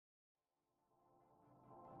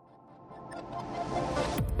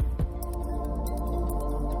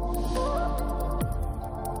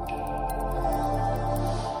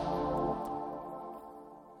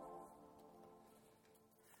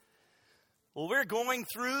Well, we're going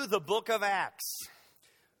through the book of Acts,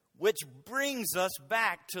 which brings us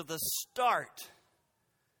back to the start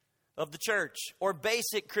of the church, or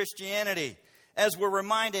basic Christianity, as we're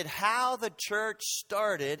reminded how the church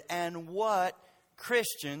started and what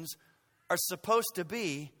Christians are supposed to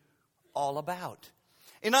be all about.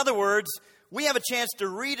 In other words, we have a chance to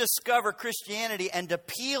rediscover Christianity and to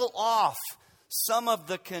peel off some of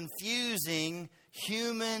the confusing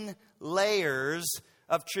human layers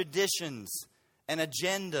of traditions and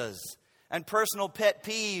agendas and personal pet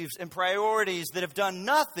peeves and priorities that have done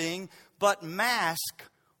nothing but mask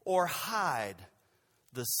or hide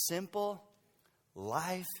the simple,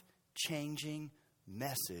 life-changing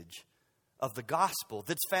message of the gospel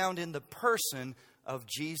that's found in the person of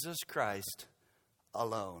Jesus Christ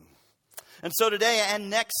alone. And so today and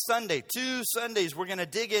next Sunday, 2 Sundays, we're going to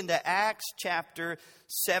dig into Acts chapter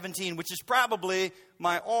 17, which is probably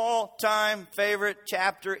my all-time favorite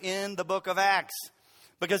chapter in the book of Acts.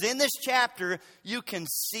 Because in this chapter, you can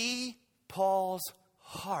see Paul's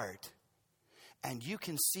heart, and you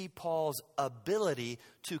can see Paul's ability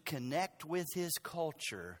to connect with his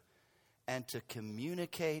culture and to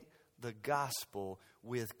communicate the gospel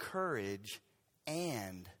with courage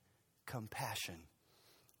and compassion.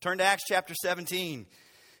 Turn to Acts chapter 17.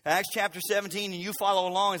 Acts chapter 17, and you follow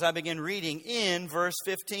along as I begin reading in verse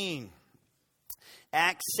 15.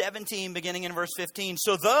 Acts 17, beginning in verse 15.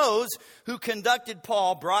 So those who conducted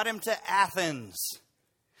Paul brought him to Athens,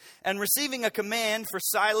 and receiving a command for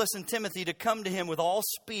Silas and Timothy to come to him with all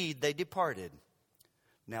speed, they departed.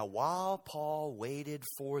 Now while Paul waited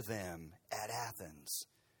for them at Athens,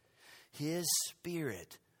 his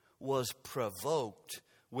spirit was provoked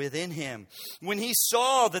within him when he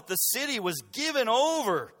saw that the city was given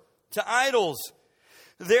over to idols.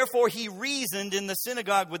 Therefore he reasoned in the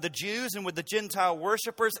synagogue with the Jews and with the Gentile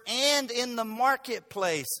worshippers, and in the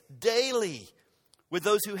marketplace daily with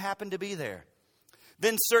those who happened to be there.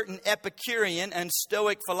 Then certain Epicurean and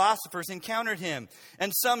Stoic philosophers encountered him,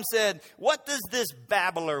 and some said, "What does this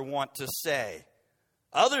babbler want to say?"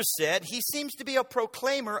 Others said, "He seems to be a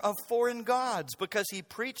proclaimer of foreign gods, because he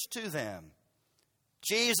preached to them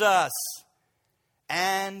Jesus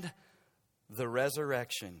and the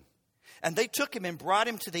resurrection." And they took him and brought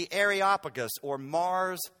him to the Areopagus, or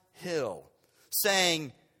Mars Hill,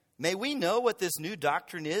 saying, "May we know what this new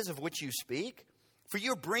doctrine is of which you speak? For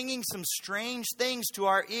you're bringing some strange things to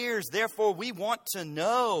our ears. Therefore, we want to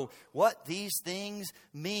know what these things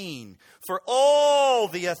mean." For all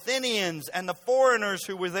the Athenians and the foreigners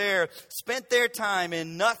who were there spent their time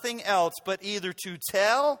in nothing else but either to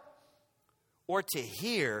tell or to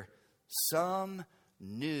hear some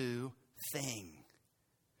new thing.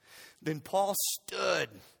 Then Paul stood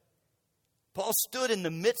in the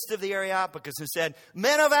midst of the Areopagus and said,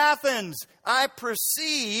 "Men of Athens, I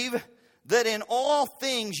perceive that in all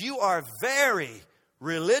things you are very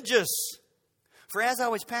religious. For as I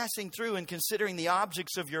was passing through and considering the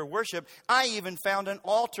objects of your worship, I even found an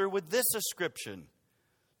altar with this inscription: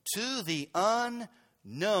 To the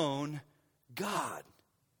unknown God.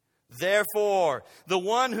 Therefore, the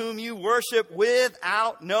one whom you worship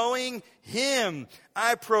without knowing him,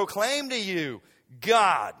 I proclaim to you,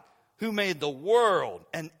 God, who made the world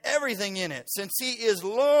and everything in it, since he is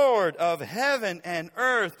Lord of heaven and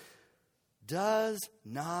earth, does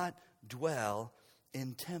not dwell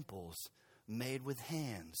in temples made with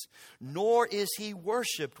hands, nor is he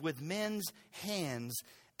worshipped with men's hands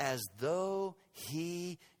as though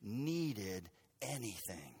he needed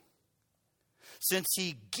anything. Since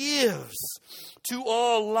he gives to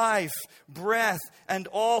all life, breath, and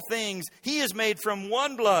all things, he has made from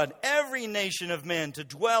one blood every nation of men to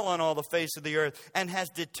dwell on all the face of the earth, and has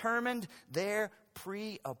determined their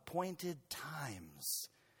pre-appointed times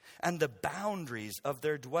and the boundaries of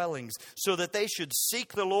their dwellings, so that they should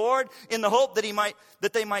seek the Lord in the hope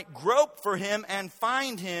that they might grope for him and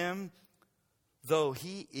find him, though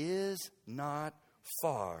he is not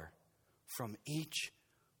far from each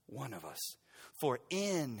one of us. For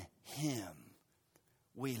in him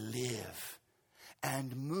we live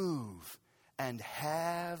and move and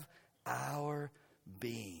have our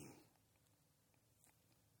being.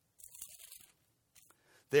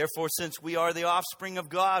 Therefore, since we are the offspring of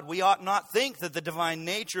God, we ought not think that the divine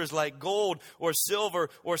nature is like gold or silver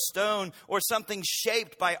or stone or something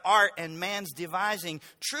shaped by art and man's devising.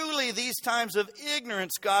 Truly, these times of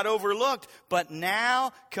ignorance God overlooked, but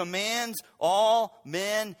now commands all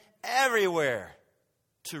men everywhere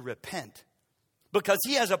to repent, because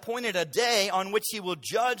he has appointed a day on which he will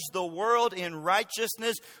judge the world in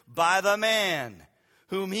righteousness by the man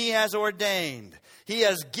whom he has ordained. He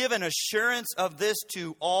has given assurance of this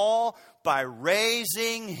to all by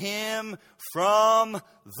raising him from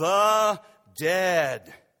the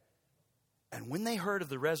dead. And when they heard of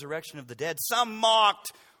the resurrection of the dead, some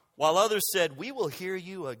mocked, while others said, we will hear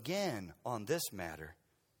you again on this matter.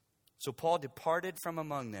 So Paul departed from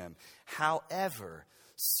among them. However,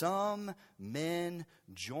 some men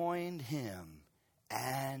joined him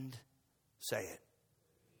and, say it,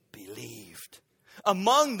 believed.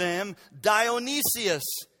 Among them, Dionysius,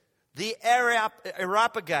 the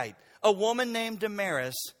Areopagite, a woman named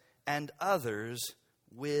Damaris, and others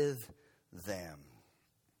with them.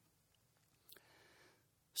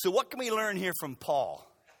 So what can we learn here from Paul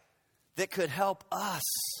that could help us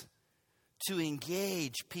to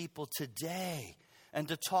engage people today and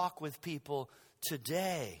to talk with people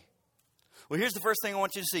today? Well, here's the first thing I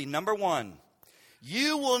want you to see. Number one,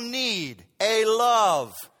 you will need a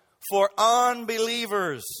love for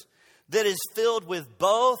unbelievers that is filled with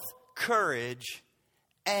both courage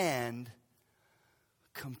and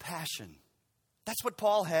compassion. That's what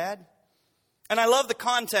Paul had. And I love the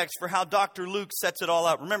context for how Dr. Luke sets it all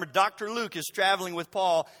up. Remember, Dr. Luke is traveling with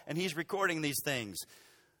Paul and he's recording these things.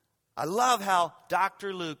 I love how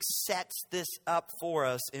Dr. Luke sets this up for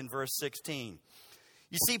us in verse 16.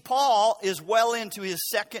 You see, Paul is well into his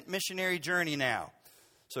second missionary journey now.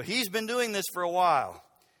 So he's been doing this for a while.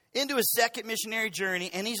 Into his second missionary journey,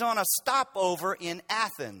 and he's on a stopover in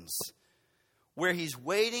Athens, where he's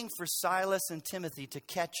waiting for Silas and Timothy to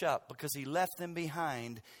catch up because he left them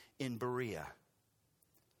behind in Berea.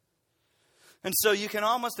 And so you can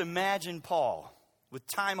almost imagine Paul with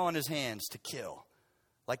time on his hands to kill,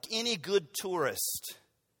 like any good tourist,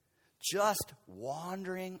 just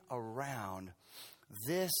wandering around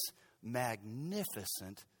this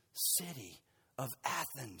magnificent city of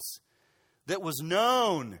Athens that was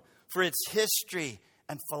known for its history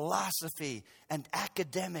and philosophy and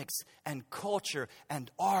academics and culture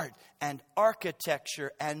and art and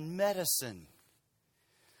architecture and medicine.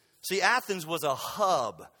 See, Athens was a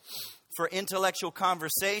hub for intellectual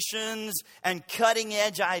conversations and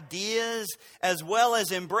cutting-edge ideas, as well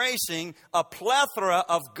as embracing a plethora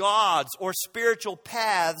of gods or spiritual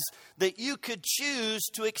paths that you could choose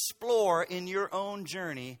to explore in your own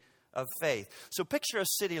journey of faith. So picture a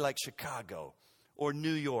city like Chicago or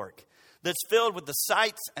New York that's filled with the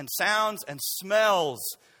sights and sounds and smells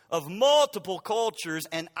of multiple cultures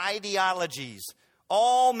and ideologies,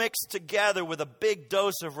 all mixed together with a big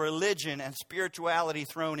dose of religion and spirituality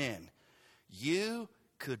thrown in. You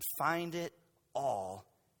could find it all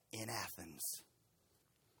in Athens.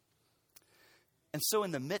 And so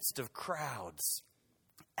in the midst of crowds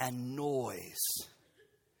and noise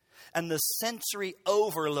and the sensory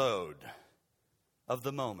overload of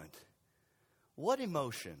the moment, what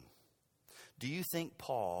emotion do you think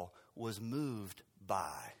Paul was moved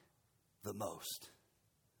by the most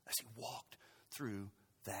as he walked through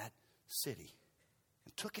that city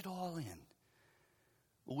and took it all in?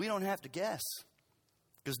 Well, we don't have to guess,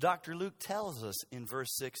 because Dr. Luke tells us in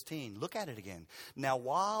verse 16. Look at it again. Now,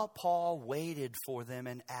 while Paul waited for them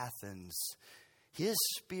in Athens, his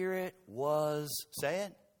spirit was, say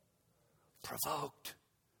it, provoked.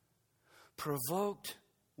 Provoked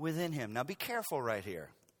within him. Now, be careful right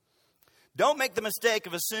here. Don't make the mistake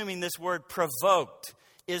of assuming this word provoked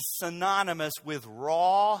is synonymous with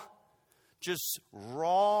raw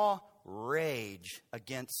rage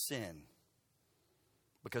against sin.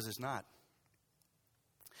 Because it's not.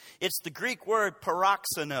 It's the Greek word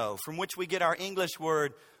paroxeno, from which we get our English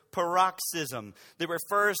word paroxysm, that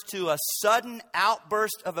refers to a sudden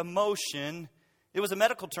outburst of emotion. It was a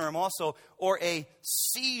medical term also, or a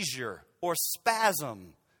seizure or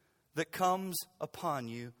spasm that comes upon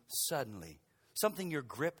you suddenly. Something you're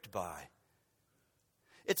gripped by.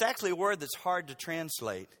 It's actually a word that's hard to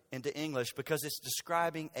translate into English because it's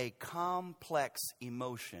describing a complex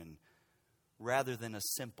emotion rather than a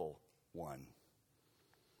simple one.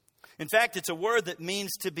 In fact, it's a word that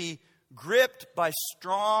means to be gripped by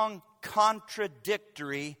strong,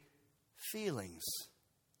 contradictory feelings.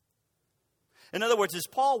 In other words, as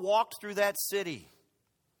Paul walked through that city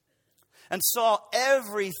and saw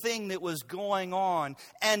everything that was going on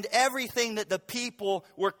and everything that the people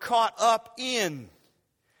were caught up in,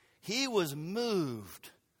 he was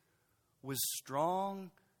moved with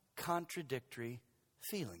strong, contradictory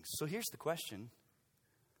feelings. So here's the question.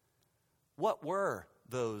 What were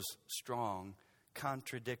those strong,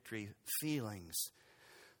 contradictory feelings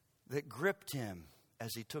that gripped him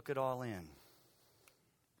as he took it all in?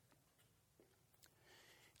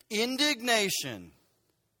 Indignation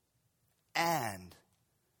and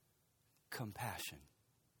compassion.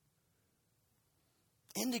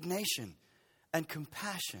 Indignation and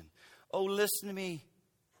compassion. Oh, listen to me.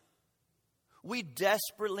 We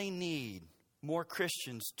desperately need more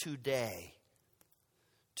Christians today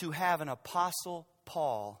to have an Apostle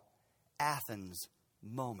Paul Athens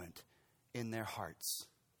moment in their hearts.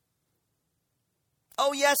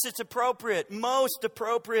 Oh, yes, it's appropriate, most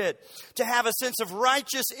appropriate, to have a sense of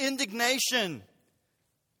righteous indignation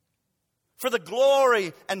for the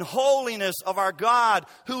glory and holiness of our God,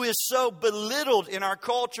 who is so belittled in our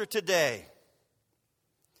culture today.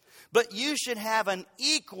 But you should have an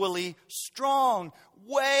equally strong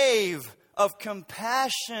wave of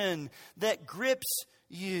compassion that grips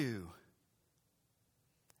you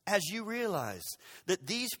as you realize that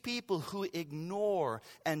these people who ignore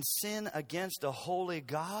and sin against a holy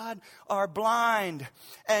God are blind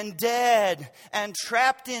and dead and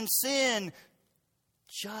trapped in sin,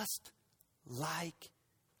 just like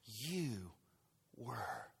you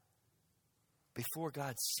were before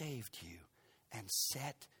God saved you and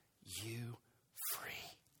set you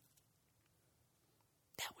free.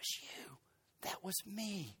 That was you. That was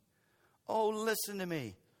me. Oh, listen to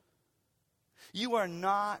me. You are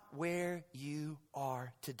not where you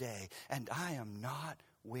are today, and I am not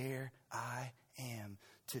where I am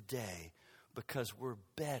today because we're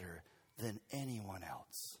better than anyone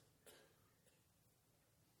else.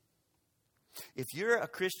 If you're a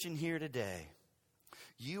Christian here today,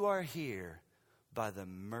 you are here by the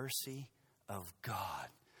mercy of God,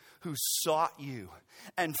 who sought you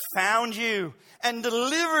and found you and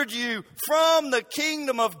delivered you from the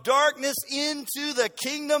kingdom of darkness into the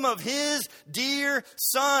kingdom of His dear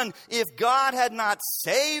Son. If God had not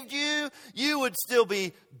saved you, you would still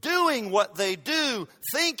be doing what they do,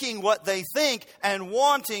 thinking what they think, and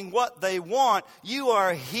wanting what they want. You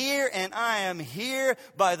are here, and I am here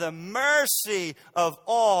by the mercy of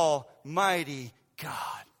Almighty God.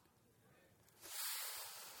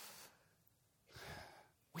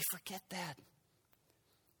 We forget that.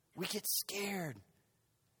 We get scared.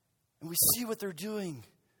 And we see what they're doing.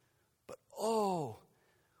 But oh,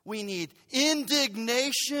 we need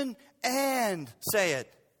indignation and, say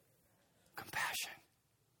it, compassion.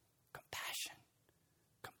 Compassion.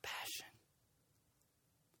 Compassion.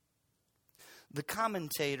 The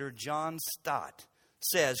commentator John Stott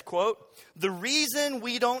says, quote, "The reason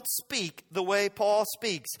we don't speak the way Paul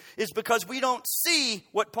speaks is because we don't see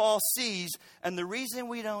what Paul sees. And the reason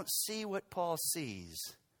we don't see what Paul sees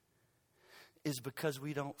is because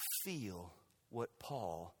we don't feel what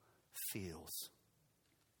Paul feels."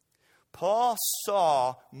 Paul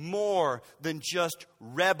saw more than just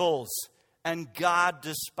rebels and God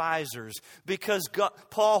despisers, because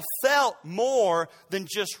Paul felt more than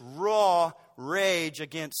just raw rage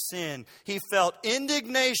against sin. He felt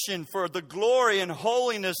indignation for the glory and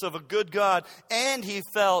holiness of a good God, and he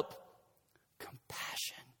felt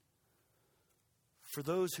compassion for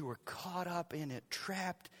those who were caught up in it,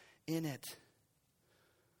 trapped in it.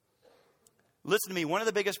 Listen to me, one of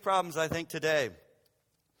the biggest problems I think today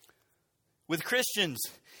with Christians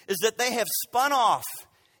is that they have spun off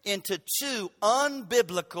into two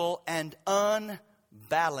unbiblical and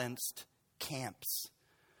unbalanced camps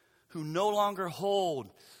who no longer hold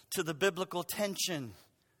to the biblical tension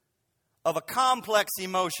of a complex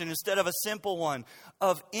emotion instead of a simple one,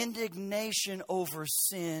 of indignation over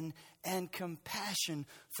sin and compassion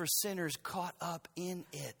for sinners caught up in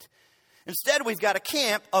it. Instead, we've got a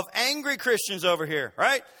camp of angry Christians over here,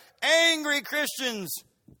 right? Angry Christians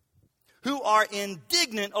who are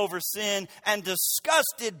indignant over sin and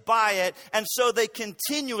disgusted by it, and so they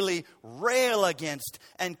continually rail against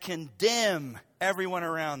and condemn everyone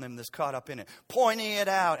around them that's caught up in it, pointing it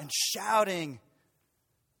out and shouting.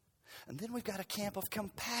 And then we've got a camp of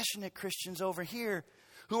compassionate Christians over here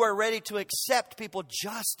who are ready to accept people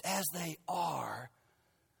just as they are,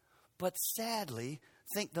 but sadly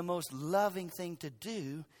think the most loving thing to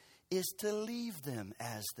do is to leave them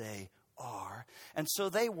as they are. And so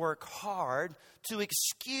they work hard to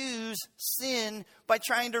excuse sin by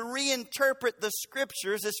trying to reinterpret the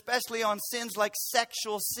scriptures, especially on sins like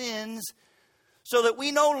sexual sins, so that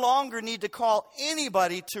we no longer need to call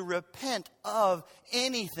anybody to repent of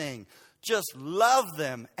anything. Just love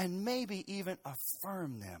them and maybe even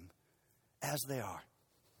affirm them as they are.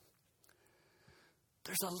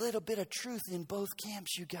 There's a little bit of truth in both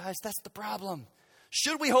camps, you guys. That's the problem.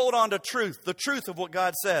 Should we hold on to truth, the truth of what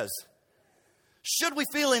God says? Should we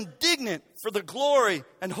feel indignant for the glory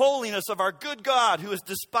and holiness of our good God who is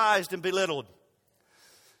despised and belittled?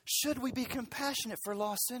 Should we be compassionate for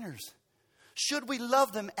lost sinners? Should we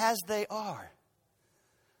love them as they are?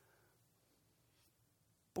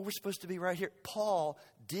 but we're supposed to be right here. Paul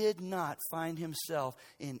did not find himself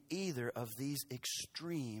in either of these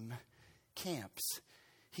extreme camps.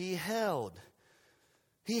 He held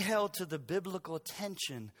to the biblical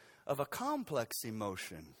tension of a complex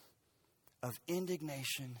emotion of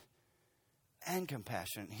indignation and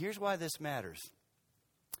compassion. Here's why this matters.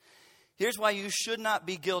 Here's why you should not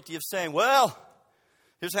be guilty of saying, well,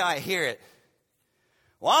 here's how I hear it.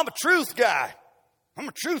 Well, I'm a truth guy. I'm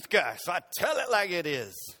a truth guy, so I tell it like it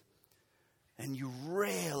is. And you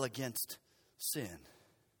rail against sin.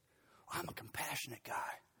 I'm a compassionate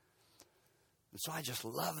guy. And so I just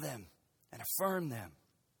love them and affirm them.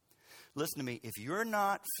 Listen to me, if you're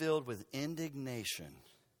not filled with indignation,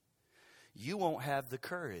 you won't have the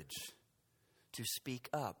courage to speak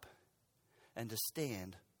up and to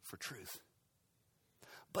stand for truth.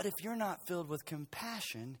 But if you're not filled with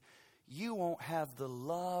compassion, you won't have the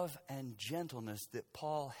love and gentleness that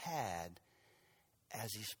Paul had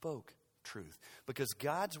as he spoke truth. Because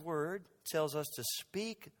God's word tells us to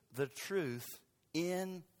speak the truth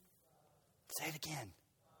in, say it again.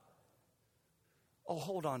 Oh,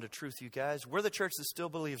 hold on to truth, you guys. We're the church that still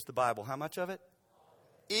believes the Bible. How much of it?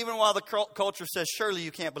 Even while the culture says, surely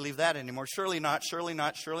you can't believe that anymore. Surely not, surely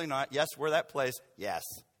not, surely not. Yes, we're that place. Yes.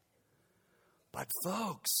 But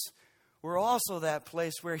folks, we're also that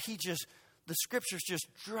place where the scriptures just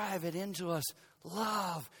drive it into us.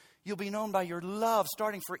 Love. You'll be known by your love,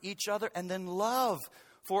 starting for each other, and then love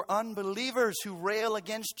for unbelievers who rail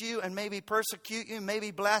against you and maybe persecute you,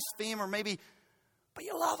 maybe blaspheme, but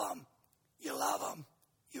you love them. You love them.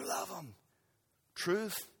 You love them.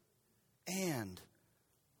 Truth and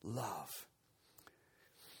love.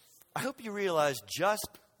 I hope you realize just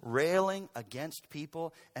railing against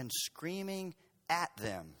people and screaming at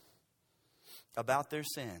them about their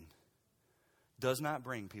sin does not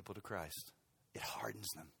bring people to Christ. It hardens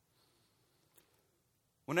them.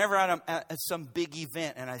 Whenever I'm at some big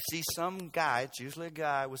event and I see some guy, it's usually a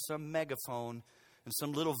guy with some megaphone and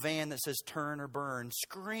some little van that says turn or burn,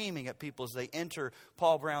 screaming at people as they enter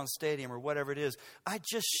Paul Brown Stadium or whatever it is, I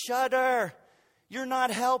just shudder. You're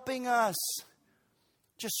not helping us.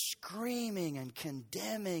 Just screaming and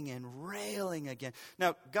condemning and railing again.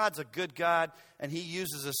 Now, God's a good God, and He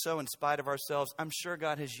uses us so in spite of ourselves. I'm sure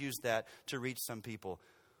God has used that to reach some people.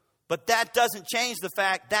 But that doesn't change the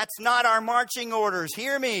fact that's not our marching orders.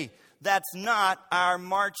 Hear me. That's not our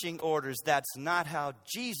marching orders. That's not how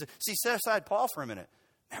Jesus... See, set aside Paul for a minute.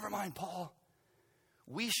 Never mind Paul.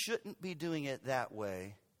 We shouldn't be doing it that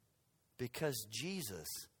way because Jesus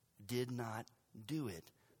did not do it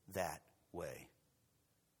that way.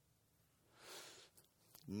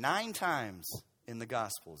 9 times in the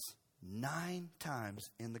Gospels,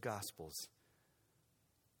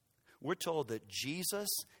 we're told that Jesus,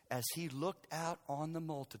 as He looked out on the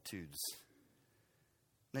multitudes.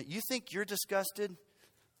 Now, you think you're disgusted?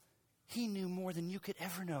 He knew more than you could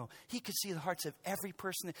ever know. He could see the hearts of every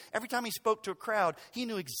person. Every time He spoke to a crowd, He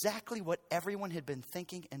knew exactly what everyone had been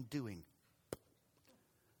thinking and doing.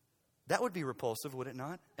 That would be repulsive, would it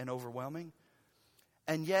not? And overwhelming.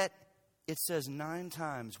 And yet, it says 9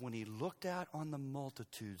 times when He looked out on the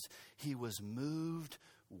multitudes, He was moved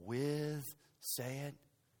with, say it,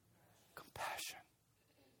 compassion.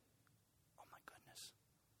 Oh my goodness.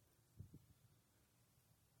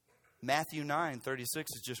 Matthew 9:36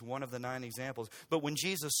 is just one of the 9 examples. But when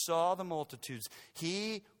Jesus saw the multitudes,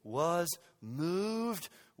 He was moved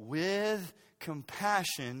with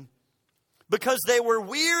compassion because they were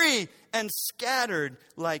weary and scattered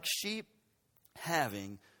like sheep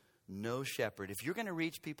having no shepherd. If you're going to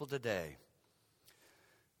reach people today,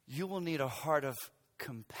 you will need a heart of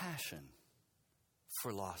compassion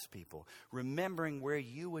for lost people, remembering where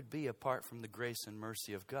you would be apart from the grace and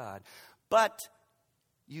mercy of God. But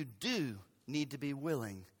you do need to be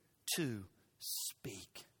willing to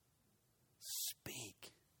speak.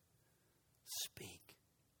 Speak. Speak.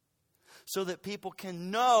 So that people can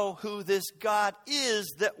know who this God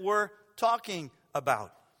is that we're talking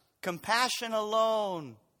about. Compassion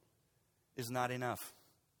alone is not enough.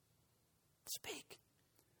 Speak.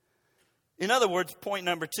 In other words, point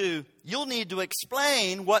number 2, you'll need to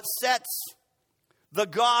explain what sets the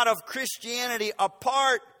God of Christianity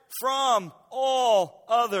apart from all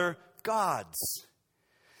other gods.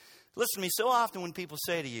 Listen to me, so often when people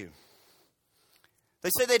say to you, they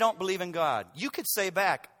say they don't believe in God. You could say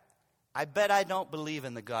back, I bet I don't believe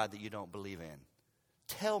in the God that you don't believe in.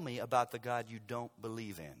 Tell me about the God you don't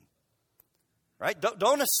believe in. Right?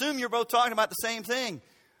 Don't assume you're both talking about the same thing.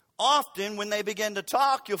 Often when they begin to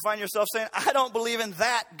talk, you'll find yourself saying, I don't believe in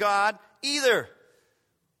that God either.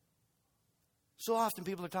 So often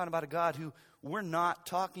people are talking about a God who we're not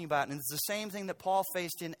talking about. And it's the same thing that Paul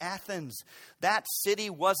faced in Athens. That city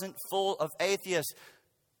wasn't full of atheists.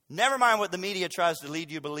 Never mind what the media tries to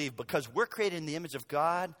lead you to believe, because we're created in the image of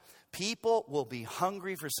God. People will be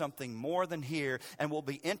hungry for something more than here and will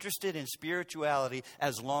be interested in spirituality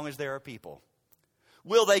as long as there are people.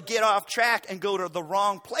 Will they get off track and go to the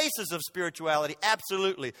wrong places of spirituality?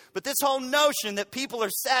 Absolutely. But this whole notion that people are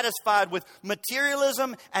satisfied with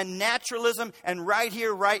materialism and naturalism and right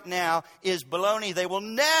here, right now is baloney. They will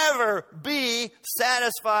never be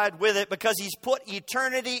satisfied with it because He's put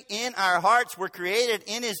eternity in our hearts. We're created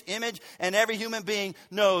in His image, and every human being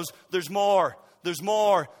knows there's more. There's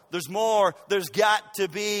more. There's more. There's got to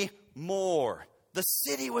be more. The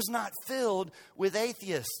city was not filled with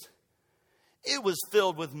atheists. It was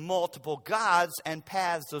filled with multiple gods and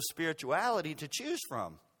paths of spirituality to choose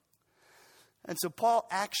from. And so Paul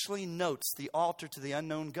actually notes the altar to the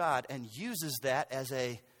unknown God and uses that as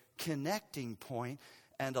a connecting point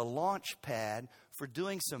and a launch pad for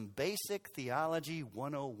doing some basic theology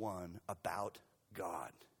 101 about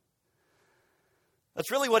God.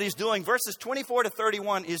 That's really what he's doing. Verses 24 to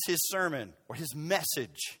 31 is his sermon or his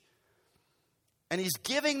message. And he's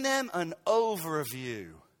giving them an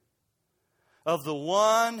overview of the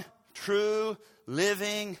one true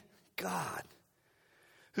living God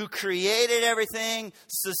who created everything,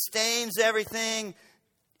 sustains everything,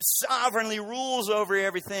 sovereignly rules over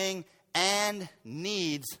everything, and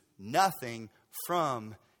needs nothing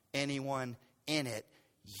from anyone in it,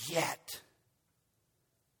 yet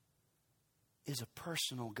is a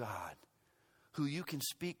personal God who you can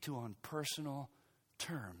speak to on personal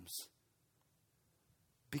terms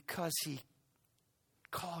because He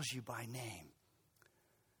calls you by name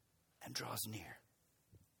and draws near.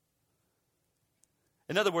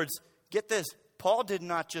 In other words, get this, Paul did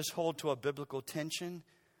not just hold to a biblical tension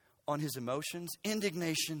on his emotions,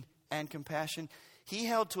 indignation and compassion. He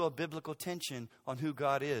held to a biblical tension on who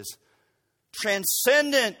God is.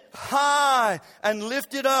 Transcendent, high, and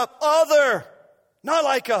lifted up, other, not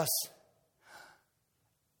like us.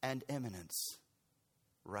 And eminence,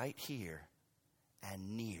 right here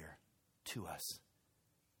and near to us.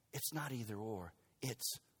 It's not either or,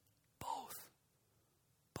 it's both.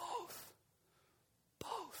 Both.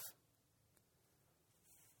 Both.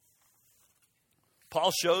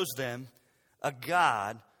 Paul shows them a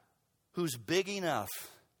God who's big enough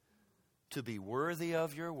to be worthy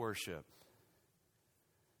of your worship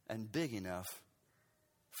and big enough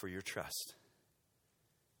for your trust.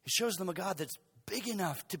 He shows them a God that's big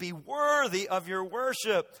enough to be worthy of your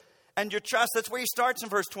worship and your trust. That's where he starts in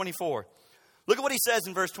verse 24. Look at what he says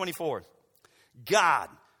in verse 24. God,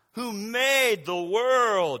 who made the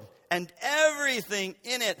world and everything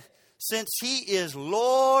in it, since He is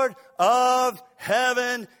Lord of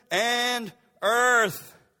heaven and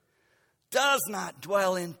earth, does not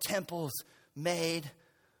dwell in temples made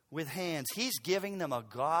with hands. He's giving them a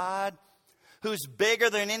God who's bigger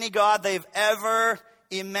than any God they've ever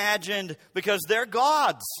imagined, because their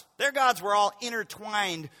gods were all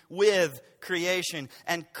intertwined with creation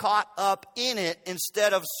and caught up in it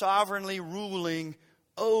instead of sovereignly ruling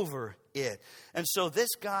over it. And so this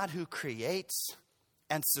God who creates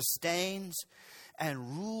and sustains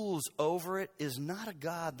and rules over it is not a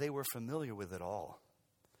God they were familiar with at all.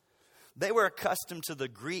 They were accustomed to the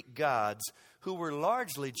Greek gods who were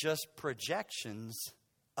largely just projections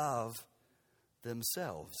of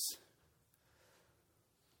themselves.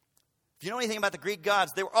 If you know anything about the Greek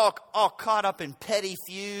gods, they were all caught up in petty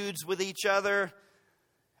feuds with each other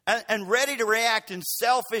and ready to react in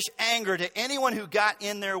selfish anger to anyone who got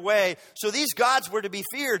in their way. So these gods were to be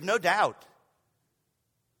feared, no doubt.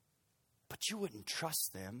 But you wouldn't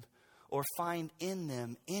trust them or find in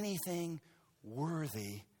them anything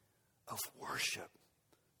worthy of worship.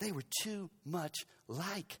 They were too much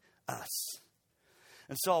like us.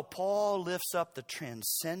 And so Paul lifts up the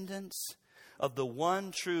transcendence of the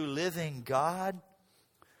one true living God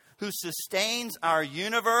who sustains our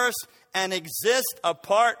universe and exists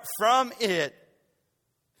apart from it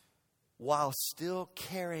while still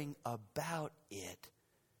caring about it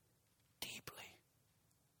deeply.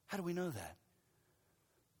 How do we know that?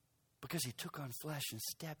 Because He took on flesh and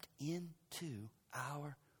stepped into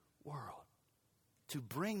our world to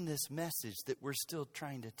bring this message that we're still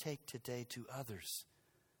trying to take today to others.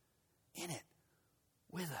 In it,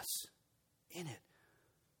 with us. In it,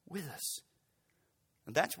 with us.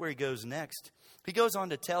 And that's where he goes next. He goes on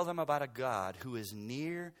to tell them about a God who is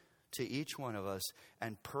near to each one of us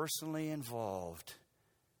and personally involved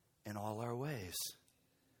in all our ways.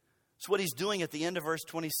 It's what he's doing at the end of verse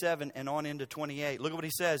 27 and on into 28. Look at what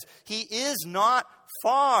he says. He is not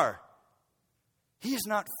far. He is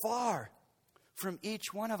not far. from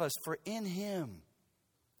each one of us, for in him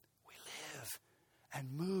we live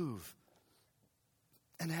and move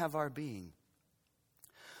and have our being.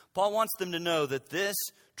 Paul wants them to know that this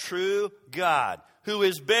true God, who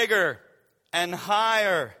is bigger and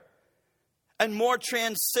higher and more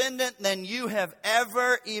transcendent than you have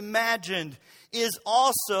ever imagined, is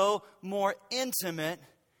also more intimate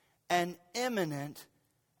and immanent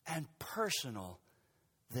and personal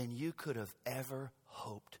than you could have ever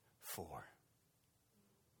hoped for.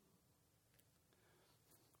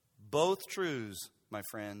 Both truths, my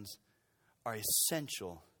friends, are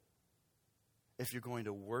essential if you're going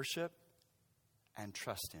to worship and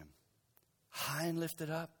trust him. High and lifted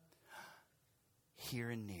up, here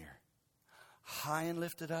and near. High and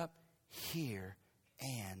lifted up, here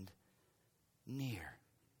and near.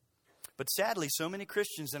 But sadly, so many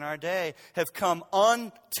Christians in our day have come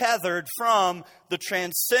untethered from the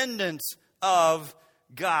transcendence of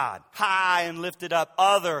God. High and lifted up,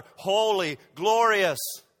 other, holy, glorious.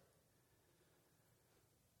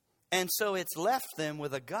 And so it's left them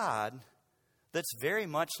with a God that's very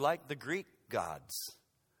much like the Greek gods.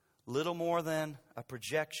 Little more than a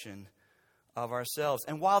projection of ourselves.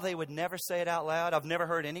 And while they would never say it out loud, I've never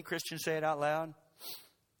heard any Christian say it out loud,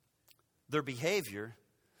 their behavior,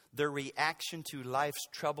 their reaction to life's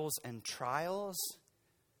troubles and trials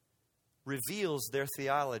reveals their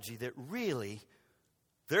theology, that really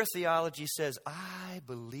their theology says, I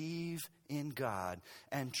believe in God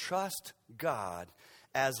and trust God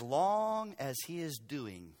as long as he is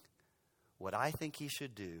doing what I think he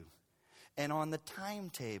should do and on the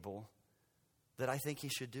timetable that I think he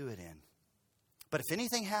should do it in. But if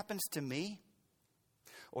anything happens to me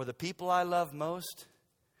or the people I love most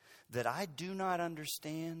that I do not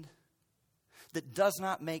understand, that does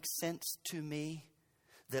not make sense to me,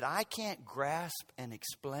 that I can't grasp and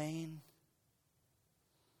explain,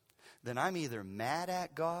 then I'm either mad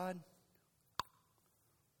at God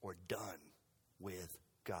or done with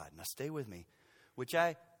God. Now stay with me, which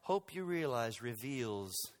I hope you realize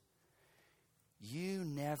reveals you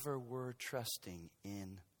never were trusting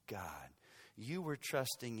in God. You were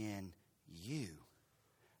trusting in you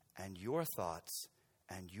and your thoughts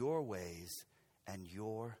and your ways and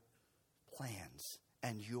your plans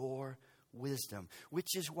and your wisdom,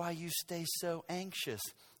 which is why you stay so anxious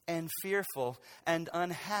and fearful and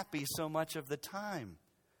unhappy so much of the time.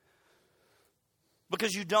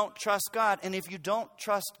 Because you don't trust God. And if you don't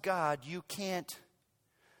trust God, you can't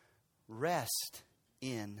rest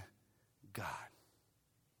in God.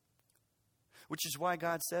 Which is why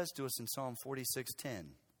God says to us in Psalm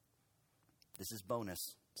 46:10. This is bonus.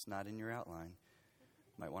 It's not in your outline.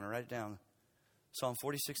 You might want to write it down. Psalm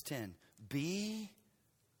 46:10. Be,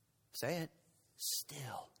 say it,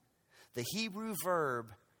 still. The Hebrew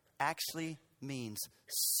verb actually means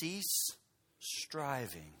cease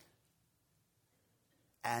striving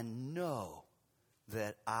and know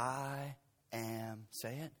that I am,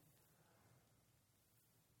 say it.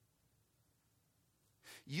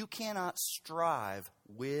 You cannot strive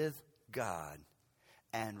with God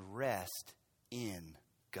and rest in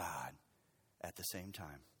God at the same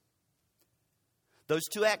time. Those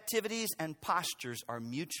two activities and postures are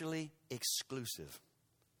mutually exclusive.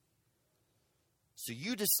 So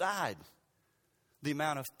you decide the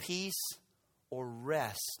amount of peace or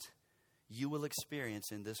rest you will experience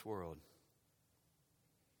in this world.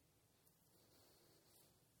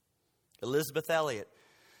 Elizabeth Elliot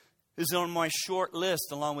is on my short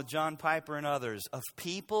list, along with John Piper and others, of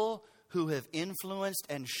people who have influenced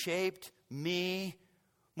and shaped me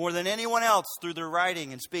more than anyone else through their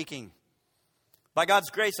writing and speaking. By God's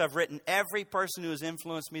grace, I've written every person who has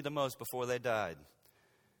influenced me the most before they died.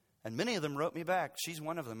 And many of them wrote me back. She's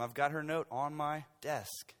one of them. I've got her note on my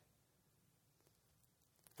desk.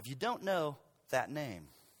 If you don't know that name,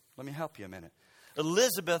 let me help you a minute.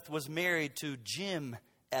 Elizabeth was married to Jim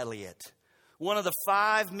Elliot, one of the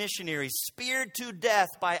 5 missionaries speared to death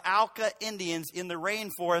by Auca Indians in the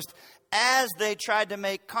rainforest as they tried to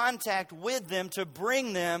make contact with them to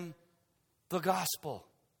bring them the gospel.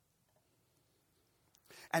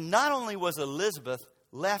 And not only was Elizabeth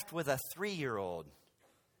left with a 3-year-old,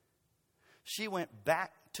 she went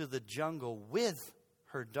back to the jungle with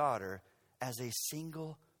her daughter as a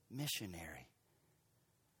single missionary.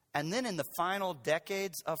 And then in the final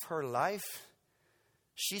decades of her life,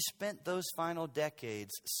 she spent those final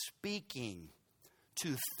decades speaking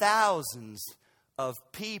to thousands of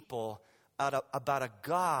people about a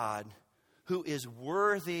God who is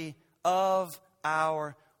worthy of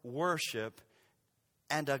our worship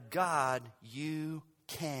and a God you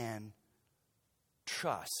can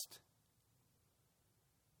trust.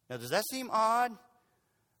 Now, does that seem odd?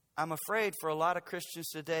 I'm afraid for a lot of Christians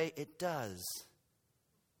today, it does.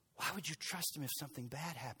 Why would you trust him if something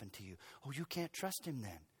bad happened to you? Oh, you can't trust him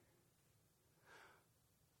then.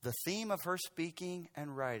 The theme of her speaking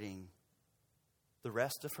and writing the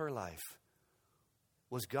rest of her life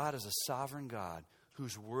was God is a sovereign God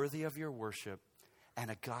who's worthy of your worship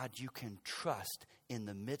and a God you can trust in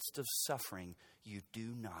the midst of suffering you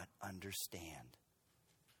do not understand.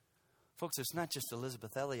 Folks, it's not just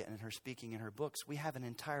Elisabeth Elliot and her speaking in her books. We have an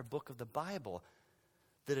entire book of the Bible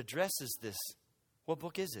that addresses this. What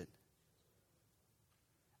book is it?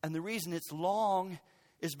 And the reason it's long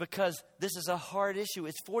is because this is a hard issue.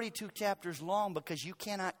 It's 42 chapters long because you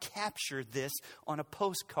cannot capture this on a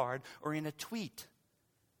postcard or in a tweet.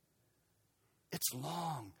 It's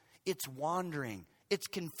long. It's wandering. It's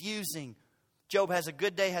confusing. Job has a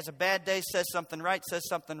good day, has a bad day, says something right, says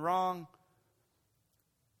something wrong.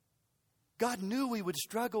 God knew we would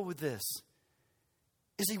struggle with this.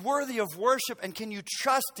 Is he worthy of worship, and can you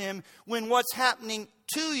trust him when what's happening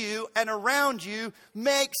to you and around you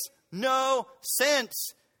makes no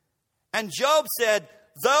sense? And Job said,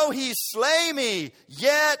 though he slay me,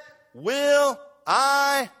 yet will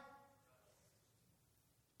I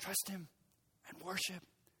trust him and worship.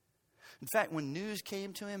 In fact, when news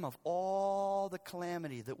came to him of all the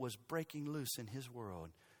calamity that was breaking loose in his world,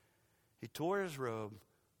 he tore his robe,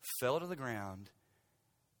 fell to the ground,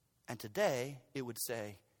 and today it would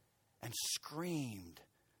say, and screamed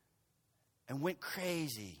and went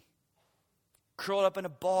crazy, curled up in a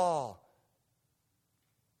ball,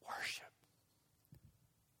 worship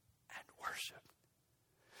and worship,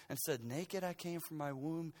 and said, naked I came from my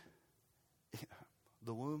womb,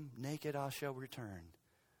 the womb, naked I shall return.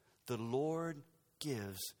 The Lord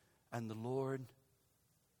gives, and the Lord,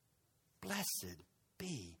 blessed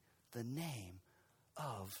be the name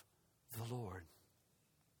of the Lord.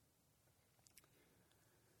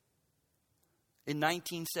 In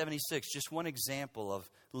 1976, just one example of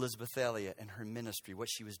Elisabeth Elliot and her ministry, what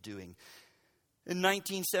she was doing. In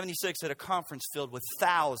 1976, at a conference filled with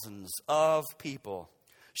thousands of people,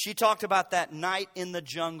 she talked about that night in the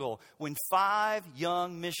jungle when 5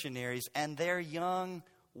 young missionaries and their young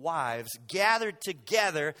wives gathered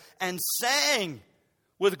together and sang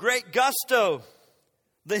with great gusto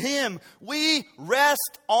the hymn, "We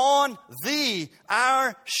rest on thee,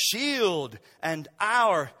 our shield and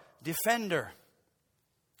our defender."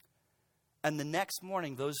 And the next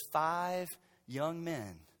morning, those 5 young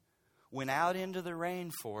men went out into the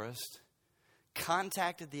rainforest,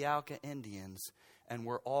 contacted the Auca Indians, and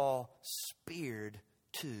were all speared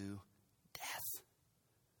to death.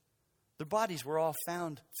 Their bodies were all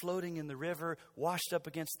found floating in the river, washed up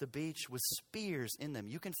against the beach with spears in them.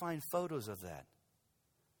 You can find photos of that.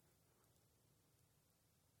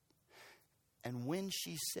 And when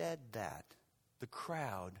she said that, the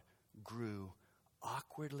crowd grew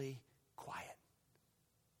awkwardly quiet,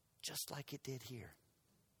 just like it did here.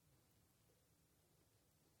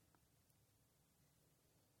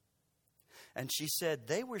 And she said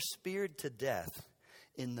they were speared to death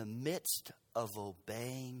in the midst of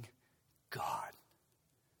obeying God.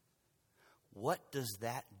 What does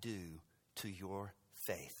that do to your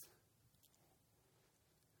faith?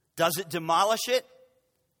 Does it demolish it?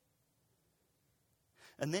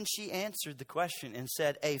 And then she answered the question and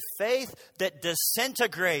said, a faith that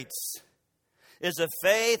disintegrates is a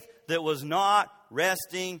faith that was not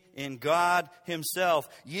resting in God himself.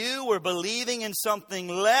 You were believing in something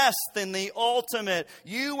less than the ultimate.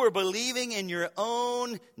 You were believing in your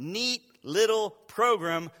own neat little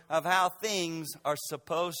program of how things are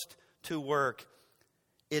supposed to work.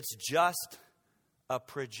 It's just a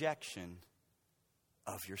projection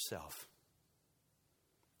of yourself.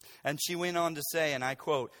 And she went on to say, and I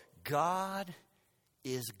quote, God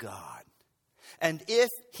is God. And if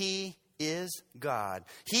he is God,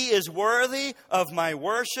 he is worthy of my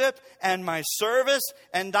worship and my service,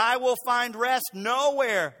 and I will find rest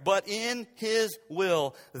nowhere but in his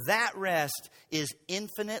will. That rest is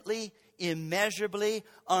infinitely, immeasurably,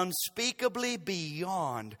 unspeakably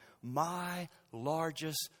beyond my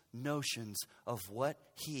largest notions of what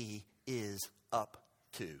he is up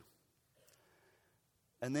to.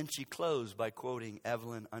 And then she closed by quoting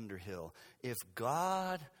Evelyn Underhill. If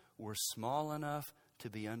God were small enough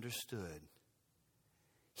to be understood,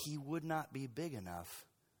 he would not be big enough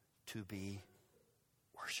to be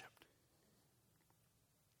worshiped.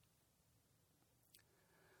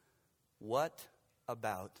 What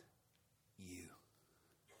about you?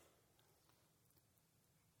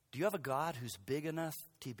 Do you have a God who's big enough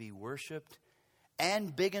to be worshiped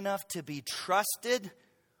and big enough to be trusted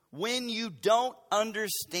when you don't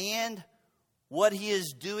understand what he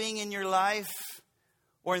is doing in your life?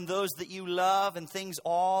 or in those that you love and things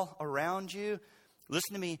all around you.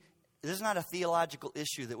 Listen to me. This is not a theological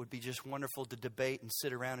issue that would be just wonderful to debate and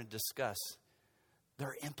sit around and discuss. There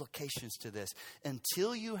are implications to this.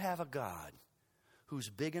 Until you have a God who's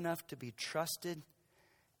big enough to be trusted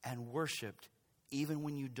and worshiped, even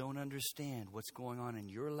when you don't understand what's going on in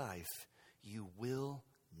your life, you will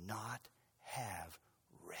not have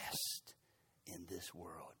rest in this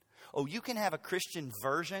world. Oh, you can have a Christian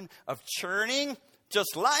version of churning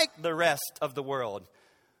just like the rest of the world,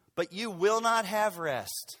 but you will not have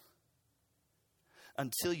rest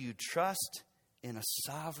until you trust in a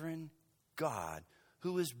sovereign God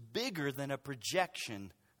who is bigger than a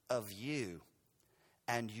projection of you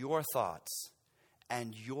and your thoughts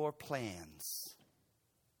and your plans.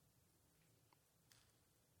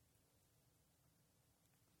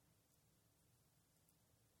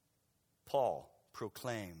 Paul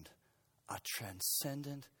proclaimed a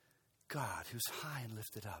transcendent God who's high and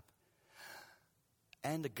lifted up,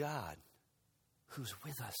 and a God who's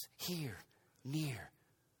with us here, near,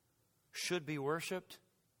 should be worshiped,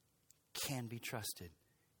 can be trusted,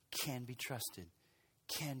 can be trusted,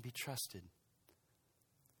 can be trusted.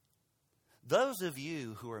 Those of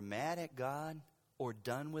you who are mad at God or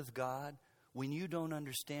done with God when you don't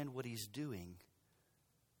understand what He's doing,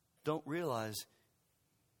 don't realize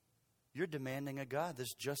you're demanding a God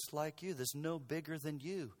that's just like you, that's no bigger than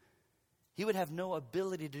you. He would have no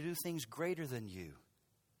ability to do things greater than you.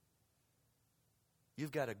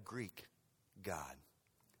 You've got a Greek God.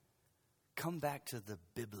 Come back to the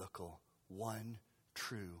biblical, one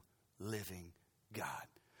true, living God.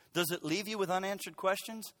 Does it leave you with unanswered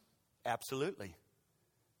questions? Absolutely.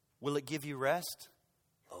 Will it give you rest?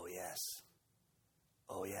 Oh, yes.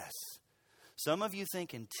 Oh, yes. Some of you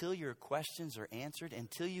think until your questions are answered,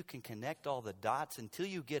 until you can connect all the dots, until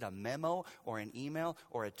you get a memo or an email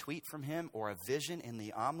or a tweet from Him or a vision in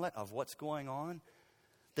the omelet of what's going on,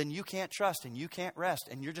 then you can't trust and you can't rest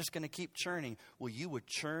and you're just going to keep churning. Well, you would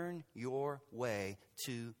churn your way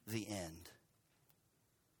to the end.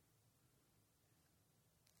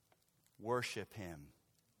 Worship Him.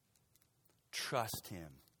 Trust Him.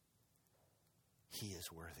 He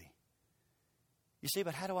is worthy. You say,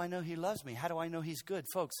 but how do I know He loves me? How do I know He's good?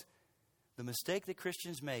 Folks, the mistake that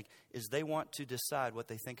Christians make is they want to decide what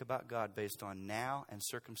they think about God based on now and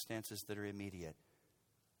circumstances that are immediate.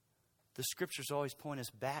 The Scriptures always point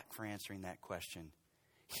us back for answering that question.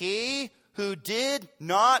 He who did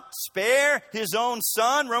not spare His own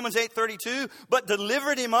Son, Romans 8:32, but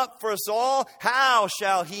delivered Him up for us all, how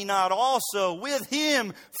shall He not also with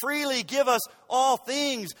Him freely give us all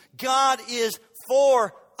things? God is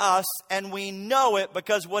for us, and we know it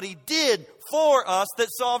because what He did for us that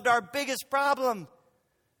solved our biggest problem.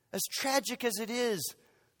 As tragic as it is,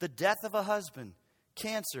 the death of a husband,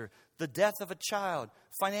 cancer, the death of a child,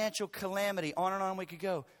 financial calamity, on and on we could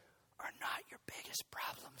go, are not your biggest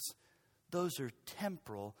problems. Those are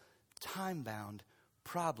temporal, time-bound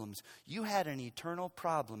problems. You had an eternal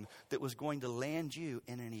problem that was going to land you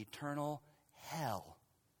in an eternal hell.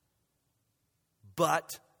 But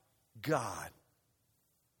God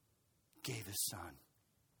gave His Son.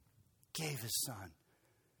 Gave His Son.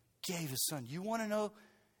 Gave His Son. You want to know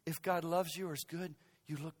if God loves you or is good?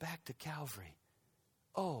 You look back to Calvary.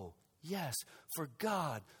 Oh, yes, for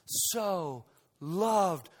God so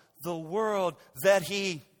loved the world that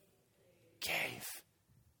He gave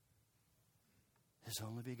His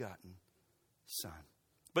only begotten Son.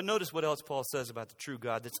 But notice what else Paul says about the true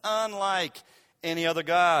God that's unlike any other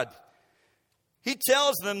God. He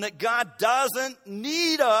tells them that God doesn't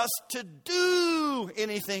need us to do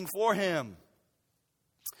anything for Him.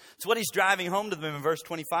 It's what he's driving home to them in verse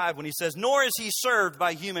 25 when he says, nor is He served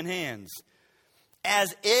by human hands,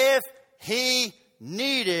 as if He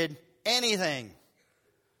needed anything,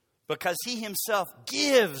 because He Himself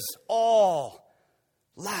gives all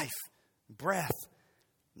life, breath,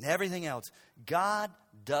 and everything else. God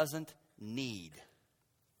doesn't need.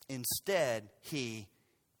 Instead, He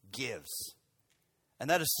gives. And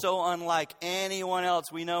that is so unlike anyone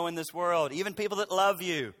else we know in this world, even people that love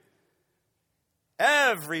you.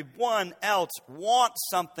 Everyone else wants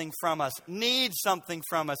something from us, needs something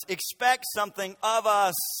from us, expects something of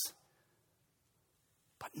us,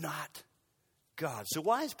 but not God. So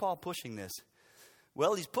why is Paul pushing this?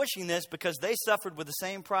 Well, he's pushing this because they suffered with the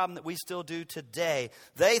same problem that we still do today.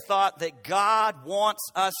 They thought that God wants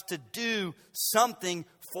us to do something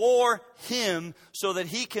for Him so that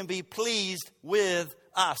He can be pleased with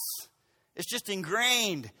us. It's just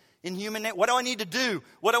ingrained in human nature. What do I need to do?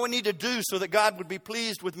 What do I need to do so that God would be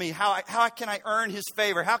pleased with me? How can I earn His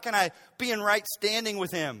favor? How can I be in right standing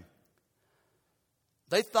with Him?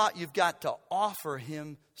 They thought you've got to offer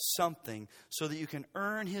him something so that you can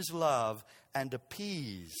earn his love and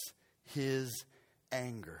appease his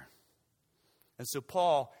anger. And so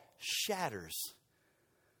Paul shatters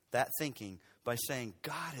that thinking by saying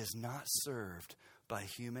God is not served by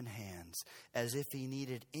human hands as if he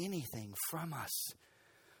needed anything from us,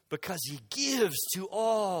 because he gives to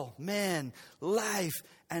all men life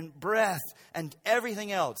and breath and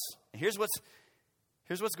everything else. Here's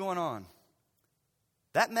what's going on.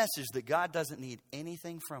 That message that God doesn't need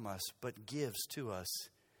anything from us but gives to us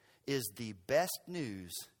is the best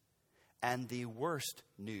news and the worst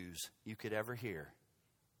news you could ever hear,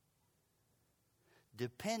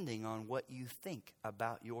 depending on what you think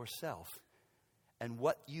about yourself and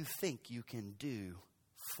what you think you can do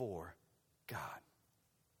for God.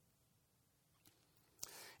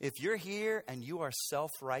 If you're here and you are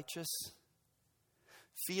self-righteous,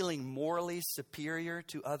 feeling morally superior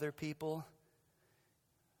to other people,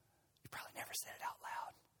 you probably never said it out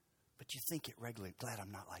loud, but you think it regularly. Glad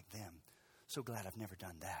I'm not like them. So glad I've never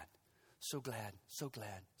done that. So glad, so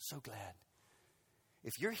glad, so glad.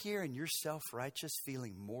 If you're here and you're self-righteous,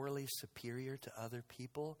 feeling morally superior to other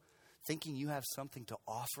people, thinking you have something to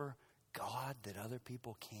offer God that other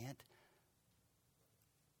people can't,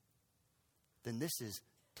 then this is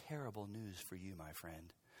terrible news for you, my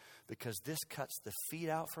friend, because this cuts the feet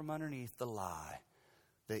out from underneath the lie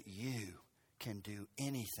that you can do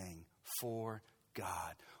anything for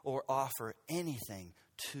God or offer anything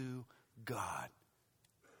to God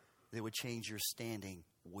that would change your standing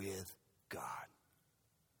with God.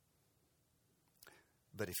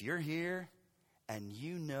 But if you're here and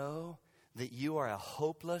you know that you are a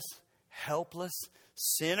hopeless, helpless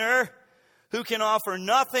sinner who can offer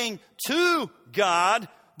nothing to God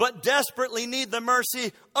but desperately need the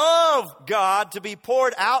mercy of God to be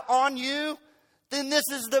poured out on you, then this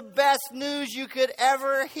is the best news you could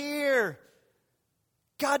ever hear.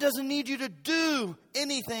 God doesn't need you to do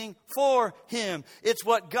anything for him. It's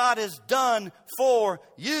what God has done for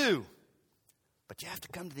you. But you have to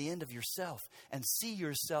come to the end of yourself and see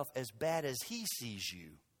yourself as bad as he sees you.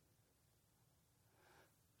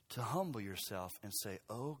 To humble yourself and say,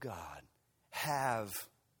 oh God, have,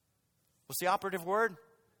 what's the operative word?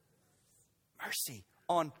 Mercy.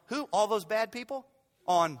 On who? All those bad people?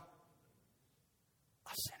 On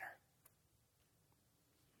a sinner.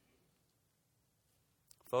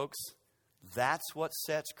 Folks, that's what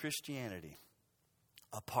sets Christianity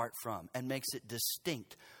apart from and makes it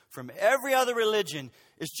distinct from every other religion.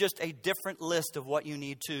 Is just a different list of what you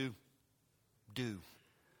need to do.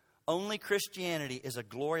 Only Christianity is a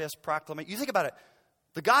glorious proclamation. You think about it.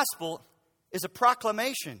 The gospel is a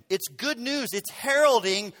proclamation. It's good news. It's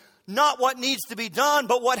heralding not what needs to be done,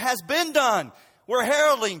 but what has been done. We're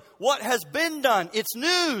heralding what has been done. It's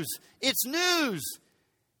news. It's news.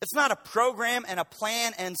 It's not a program and a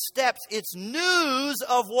plan and steps. It's news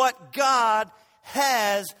of what God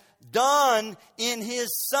has done in his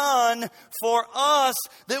Son for us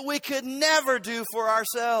that we could never do for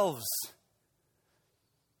ourselves.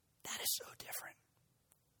 That is so different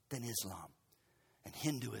than Islam and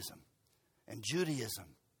Hinduism and Judaism.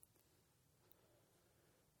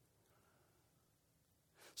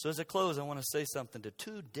 So as I close, I want to say something to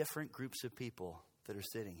two different groups of people that are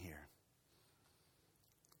sitting here.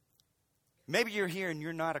 Maybe you're here and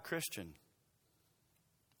you're not a Christian.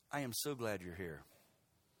 I am so glad you're here.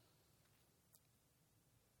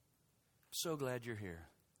 So glad you're here.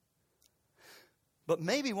 But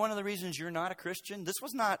maybe one of the reasons you're not a Christian, this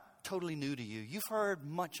was not totally new to you. You've heard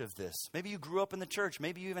much of this. Maybe you grew up in the church.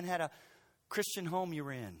 Maybe you even had a Christian home you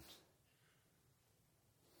were in.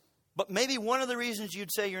 But maybe one of the reasons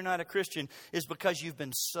you'd say you're not a Christian is because you've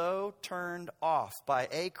been so turned off by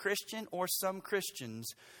a Christian or some Christians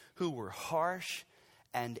who were harsh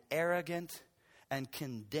and arrogant and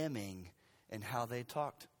condemning in how they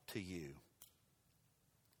talked to you.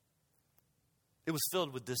 It was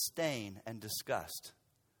filled with disdain and disgust.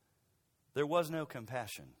 There was no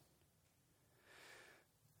compassion.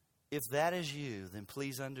 If that is you, then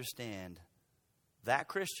please understand that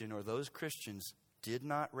Christian or those Christians did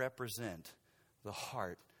not represent the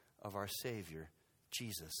heart of our Savior,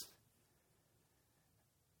 Jesus.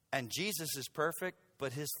 And Jesus is perfect,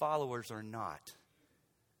 but his followers are not.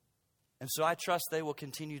 And so I trust they will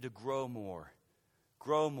continue to grow more,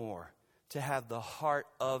 to have the heart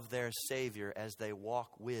of their Savior as they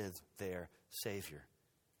walk with their Savior.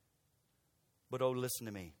 But oh, listen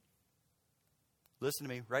to me. Listen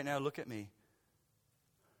to me. Right now, look at me.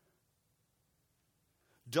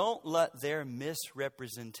 Don't let their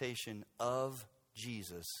misrepresentation of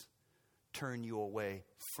Jesus turn you away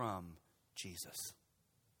from Jesus.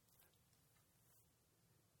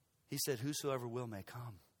 He said, whosoever will may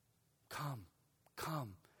come. Come,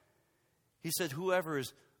 come. He said, whoever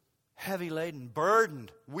is heavy laden,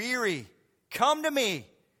 burdened, weary, come to me.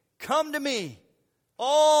 Come to me.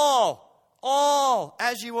 All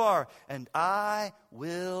as you are. And I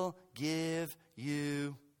will give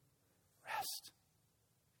you rest.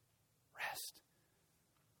 Rest.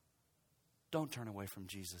 Don't turn away from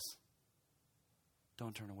Jesus.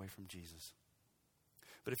 Don't turn away from Jesus.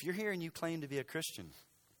 But if you're here and you claim to be a Christian,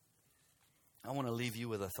 I want to leave you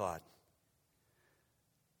with a thought.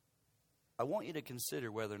 I want you to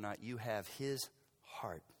consider whether or not you have His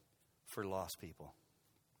heart for lost people.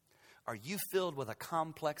 Are you filled with a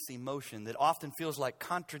complex emotion that often feels like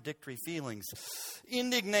contradictory feelings,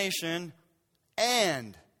 indignation,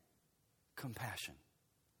 and compassion?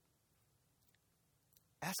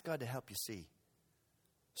 Ask God to help you see.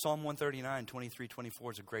 Psalm 139, 23,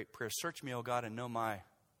 24 is a great prayer. Search me, O God, and know my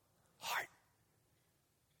heart.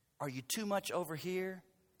 Are you too much over here?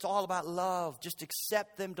 It's all about love. Just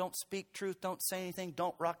accept them. Don't speak truth. Don't say anything.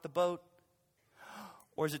 Don't rock the boat.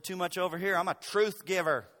 Or is it too much over here? I'm a truth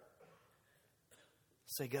giver.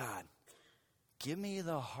 Say, God, give me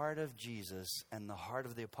the heart of Jesus and the heart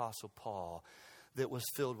of the Apostle Paul that was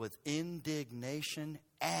filled with indignation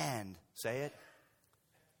and, say it,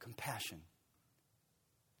 compassion.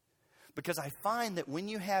 Because I find that when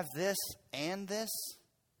you have this and this,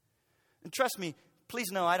 and trust me,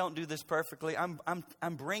 please know I don't do this perfectly.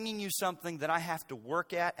 I'm bringing you something that I have to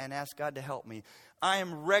work at and ask God to help me. I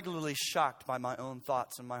am regularly shocked by my own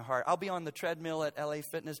thoughts in my heart. I'll be on the treadmill at LA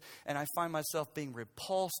Fitness and I find myself being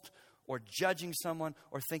repulsed or judging someone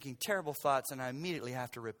or thinking terrible thoughts, and I immediately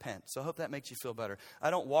have to repent. So I hope that makes you feel better.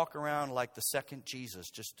 I don't walk around like the second Jesus,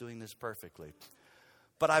 just doing this perfectly.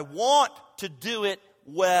 But I want to do it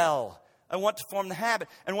well. I want to form the habit.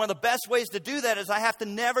 And one of the best ways to do that is I have to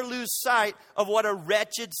never lose sight of what a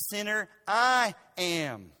wretched sinner I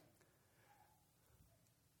am.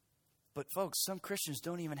 But folks, some Christians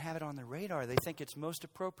don't even have it on their radar. They think it's most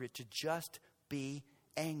appropriate to just be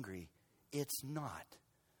angry. It's not.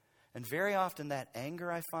 And very often that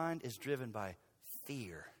anger, I find, is driven by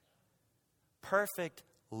fear. Perfect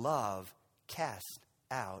love casts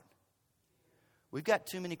out. We've got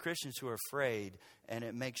too many Christians who are afraid, and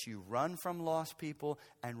it makes you run from lost people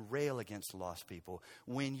and rail against lost people.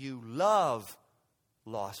 When you love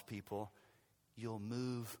lost people, you'll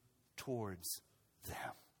move towards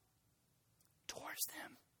them. Towards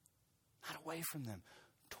them. Not away from them.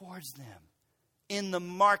 Towards them. In the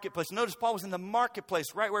marketplace. Notice Paul was in the marketplace,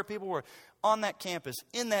 right where people were, on that campus,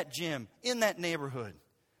 in that gym, in that neighborhood.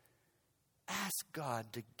 Ask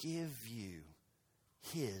God to give you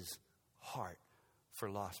His heart for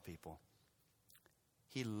lost people.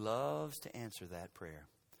 He loves to answer that prayer.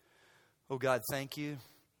 Oh God, thank you.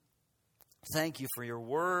 Thank you for your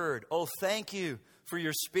word. Oh, thank you for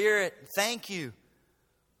your Spirit. Thank you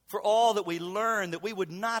for all that we learn that we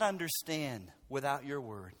would not understand without your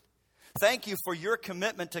word. Thank you for your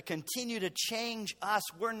commitment to continue to change us.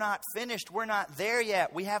 We're not finished. We're not there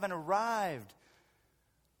yet. We haven't arrived.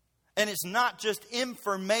 And it's not just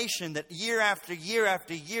information that year after year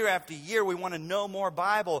after year after year we want to know more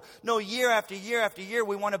Bible. No, year after year after year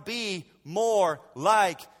we want to be more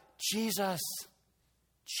like Jesus.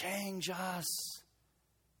 Change us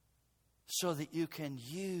so that you can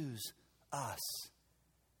use us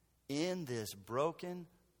in this broken,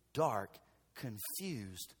 dark,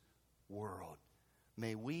 confused world.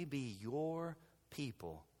 May we be your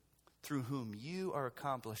people through whom you are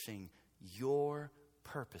accomplishing your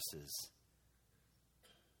purposes.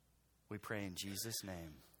 We pray in Jesus'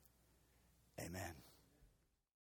 name. Amen.